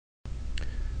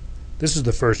This is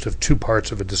the first of two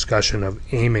parts of a discussion of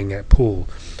aiming at pool.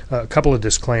 A couple of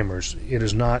disclaimers. It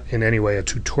is not in any way a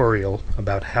tutorial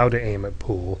about how to aim at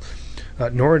pool,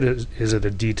 nor is it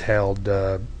a detailed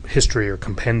history or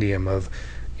compendium of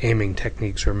aiming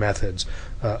techniques or methods.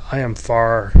 I am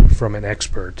far from an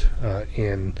expert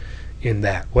in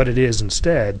that. What it is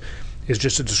instead is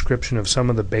just a description of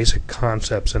some of the basic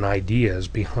concepts and ideas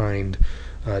behind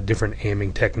different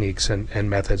aiming techniques and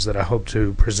methods that I hope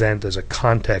to present as a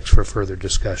context for further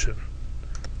discussion.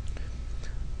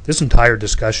 This entire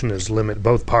discussion is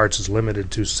both parts is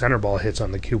limited to center ball hits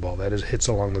on the cue ball, that is, hits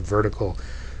along the vertical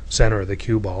center of the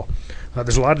cue ball.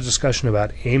 There's a lot of discussion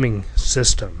about aiming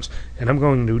systems, and I'm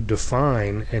going to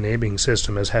define an aiming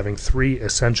system as having three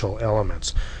essential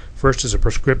elements. First is a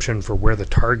prescription for where the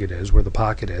target is, where the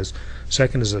pocket is.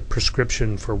 Second is a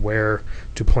prescription for where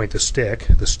to point the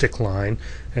stick line.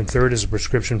 And third is a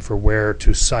prescription for where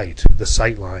to sight, the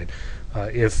sight line.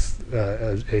 If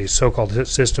a so-called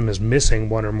system is missing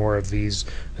one or more of these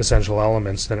essential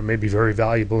elements, then it may be very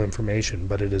valuable information,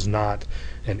 but it is not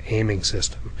an aiming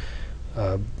system.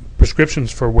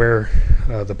 Prescriptions for where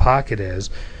the pocket is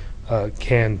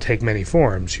can take many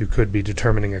forms. You could be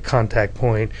determining a contact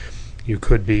point, you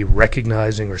could be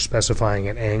recognizing or specifying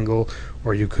an angle,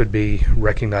 or you could be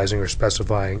recognizing or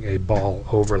specifying a ball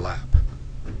overlap.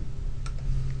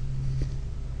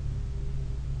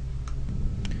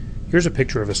 Here's a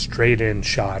picture of a straight-in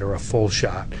shot or a full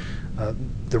shot.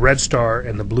 The red star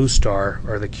and the blue star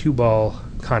are the cue ball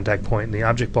contact point and the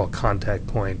object ball contact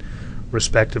point,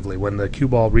 respectively. When the cue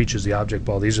ball reaches the object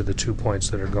ball, these are the 2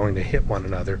 points that are going to hit one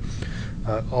another.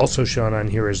 Also shown on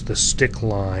here is the stick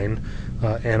line,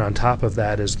 and on top of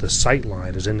that is the sight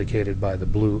line, as indicated by the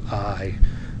blue eye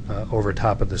over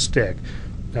top of the stick.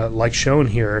 Like shown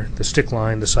here, the stick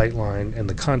line, the sight line, and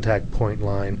the contact point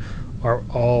line are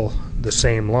all the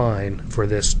same line for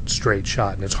this straight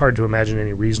shot, and it's hard to imagine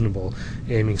any reasonable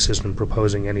aiming system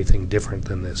proposing anything different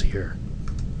than this here.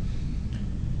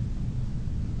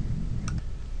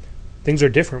 Things are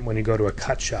different when you go to a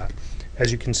cut shot.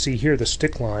 As you can see here, the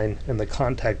stick line and the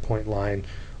contact point line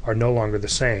are no longer the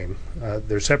same.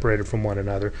 They're separated from one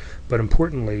another, but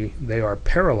importantly, they are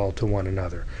parallel to one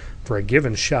another. For a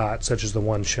given shot, such as the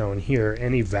one shown here,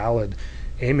 any valid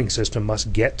aiming system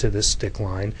must get to this stick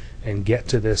line and get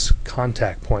to this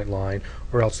contact point line,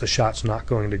 or else the shot's not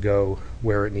going to go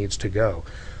where it needs to go.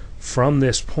 From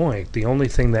this point, the only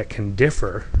thing that can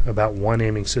differ about one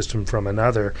aiming system from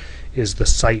another is the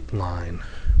sight line.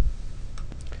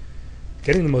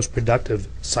 Getting the most productive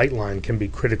sight line can be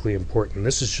critically important.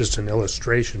 This is just an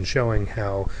illustration showing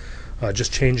how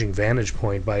just changing vantage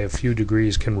point by a few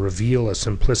degrees can reveal a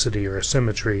simplicity or a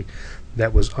symmetry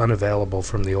that was unavailable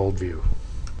from the old view.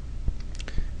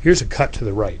 Here's a cut to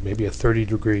the right, maybe a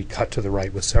 30-degree cut to the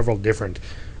right with several different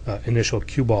initial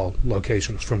cue ball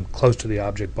locations, from close to the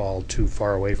object ball to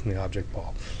far away from the object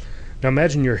ball. Now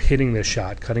imagine you're hitting this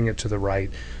shot, cutting it to the right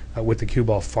with the cue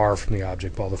ball far from the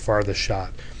object ball, the farthest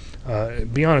shot.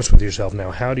 Be honest with yourself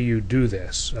now. How do you do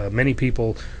this? Many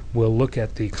people will look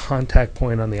at the contact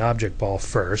point on the object ball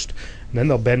first, and then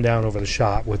they'll bend down over the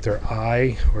shot with their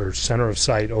eye or center of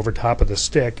sight over top of the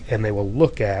stick, and they will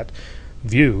look at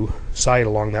sight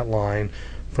along that line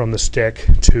from the stick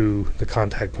to the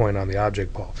contact point on the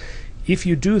object ball. If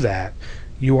you do that,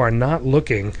 you are not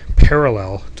looking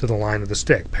parallel to the line of the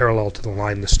stick, parallel to the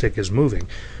line the stick is moving.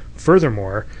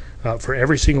 Furthermore, for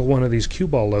every single one of these cue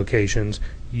ball locations,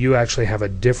 you actually have a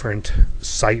different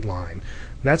sight line.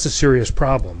 That's a serious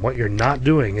problem. What you're not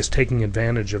doing is taking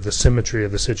advantage of the symmetry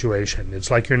of the situation. It's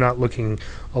like you're not looking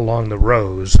along the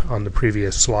rows on the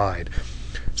previous slide.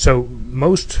 So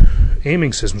most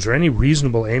aiming systems, or any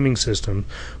reasonable aiming system,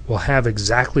 will have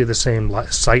exactly the same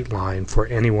sight line for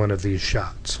any one of these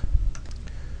shots.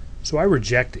 So I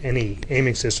reject any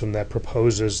aiming system that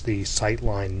proposes the sight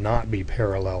line not be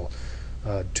parallel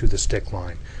to the stick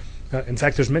line. In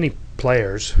fact, there's many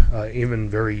players, even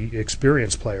very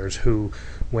experienced players, who,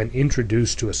 when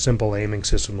introduced to a simple aiming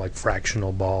system like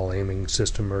fractional ball aiming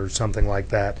system or something like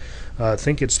that,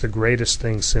 think it's the greatest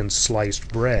thing since sliced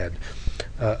bread.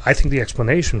 I think the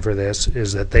explanation for this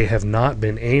is that they have not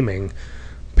been aiming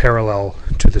parallel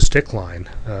to the stick line,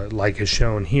 like is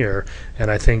shown here, and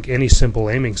I think any simple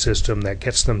aiming system that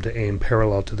gets them to aim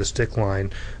parallel to the stick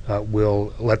line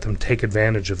will let them take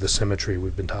advantage of the symmetry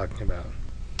we've been talking about.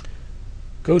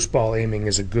 Ghost ball aiming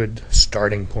is a good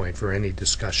starting point for any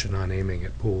discussion on aiming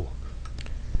at pool.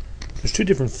 There's two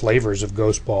different flavors of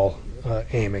ghost ball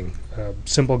aiming,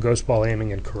 simple ghost ball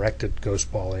aiming and corrected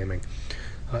ghost ball aiming.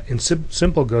 In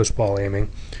simple ghost ball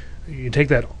aiming, you take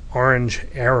that orange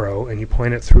arrow and you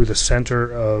point it through the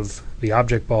center of the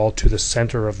object ball to the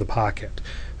center of the pocket.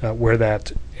 Where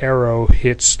that arrow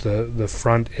hits the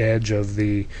front edge of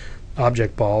the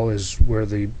object ball is where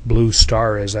the blue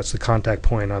star is. That's the contact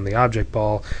point on the object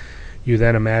ball. You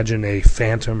then imagine a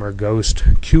phantom or ghost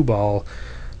cue ball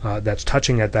that's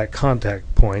touching at that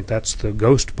contact point. That's the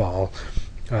ghost ball.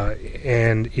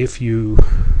 And if you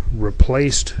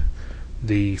replaced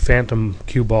the phantom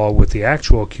cue ball with the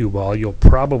actual cue ball, you'll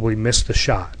probably miss the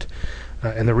shot.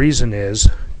 And the reason is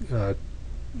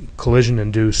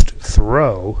collision-induced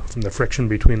throw from the friction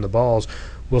between the balls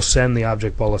will send the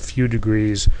object ball a few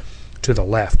degrees to the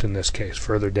left, in this case,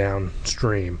 further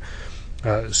downstream.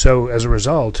 So as a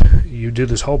result, you do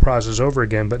this whole process over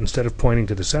again, but instead of pointing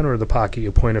to the center of the pocket,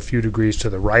 you point a few degrees to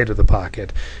the right of the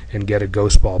pocket and get a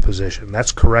ghost ball position.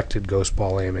 That's corrected ghost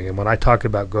ball aiming, and when I talk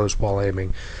about ghost ball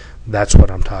aiming, that's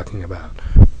what I'm talking about.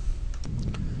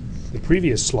 The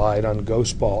previous slide on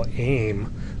ghost ball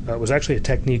aim was actually a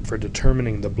technique for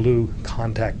determining the blue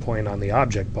contact point on the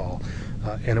object ball,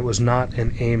 and it was not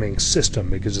an aiming system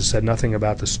because it said nothing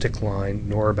about the stick line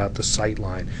nor about the sight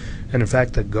line. And in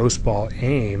fact, the ghost ball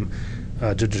aim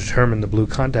to determine the blue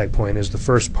contact point is the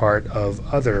first part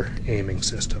of other aiming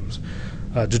systems.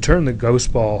 To turn the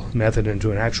ghost ball method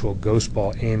into an actual ghost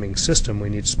ball aiming system, we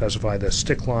need to specify the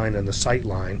stick line and the sight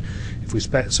line. If we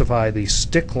specify the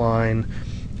stick line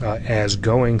as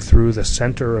going through the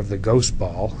center of the ghost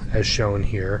ball, as shown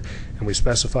here, and we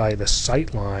specify the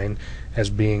sight line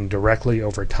as being directly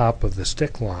over top of the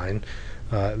stick line,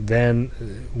 then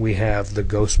we have the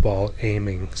ghost ball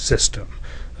aiming system.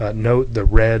 Note the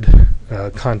red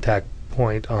contact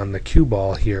point on the cue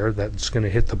ball here that's going to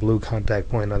hit the blue contact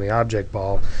point on the object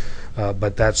ball,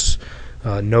 but that's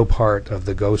no part of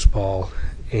the ghost ball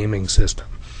aiming system.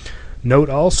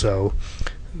 Note also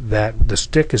that the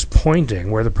stick is pointing,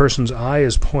 where the person's eye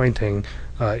is pointing,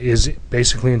 is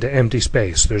basically into empty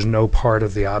space. There's no part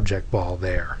of the object ball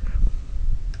there.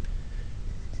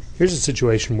 Here's a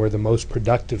situation where the most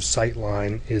productive sight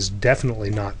line is definitely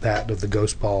not that of the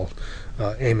ghost ball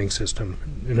aiming system.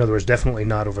 In other words, definitely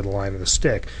not over the line of the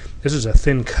stick. This is a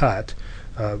thin cut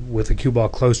with the cue ball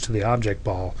close to the object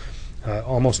ball.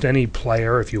 Almost any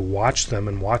player, if you watch them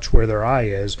and watch where their eye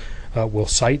is, will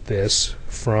sight this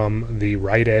from the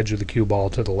right edge of the cue ball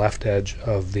to the left edge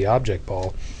of the object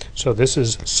ball. So this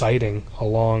is sighting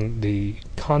along the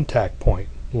contact point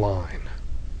line.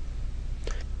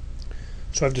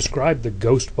 So I've described the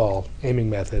ghost ball aiming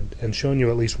method and shown you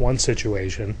at least one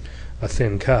situation, a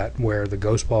thin cut, where the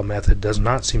ghost ball method does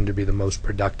not seem to be the most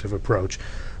productive approach.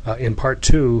 In part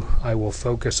 2, I will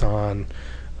focus on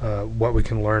what we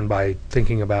can learn by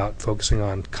thinking about focusing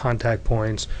on contact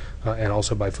points and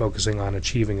also by focusing on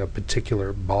achieving a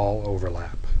particular ball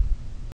overlap.